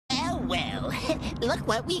well, look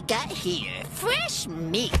what we got here. Fresh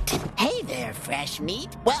meat. Hey there, fresh meat.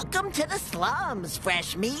 Welcome to the slums,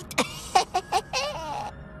 fresh meat.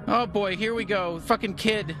 Oh boy, here we go. Fucking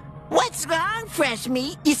kid. What's wrong, fresh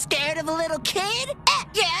meat? You scared of a little kid?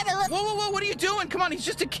 Whoa, what are you doing? Come on, he's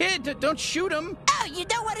just a kid. Don't shoot him. Oh, you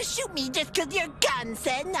don't want to shoot me just because your gun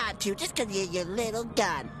said not to, just because you're your little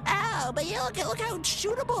gun. Oh, but you look how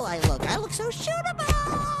shootable I look. I look so shootable.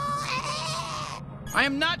 I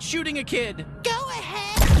am not shooting a kid. Go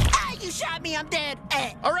ahead. Ah, you shot me, I'm dead.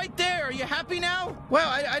 All right there, are you happy now? Wow,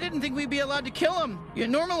 I didn't think we'd be allowed to kill him.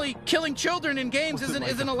 Normally, killing children in games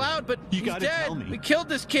isn't allowed, but he's dead. Tell me. We killed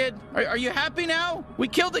this kid. Are you happy now? We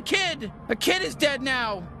killed a kid. A kid is dead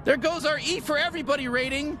now. There goes our E for everybody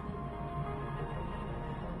rating.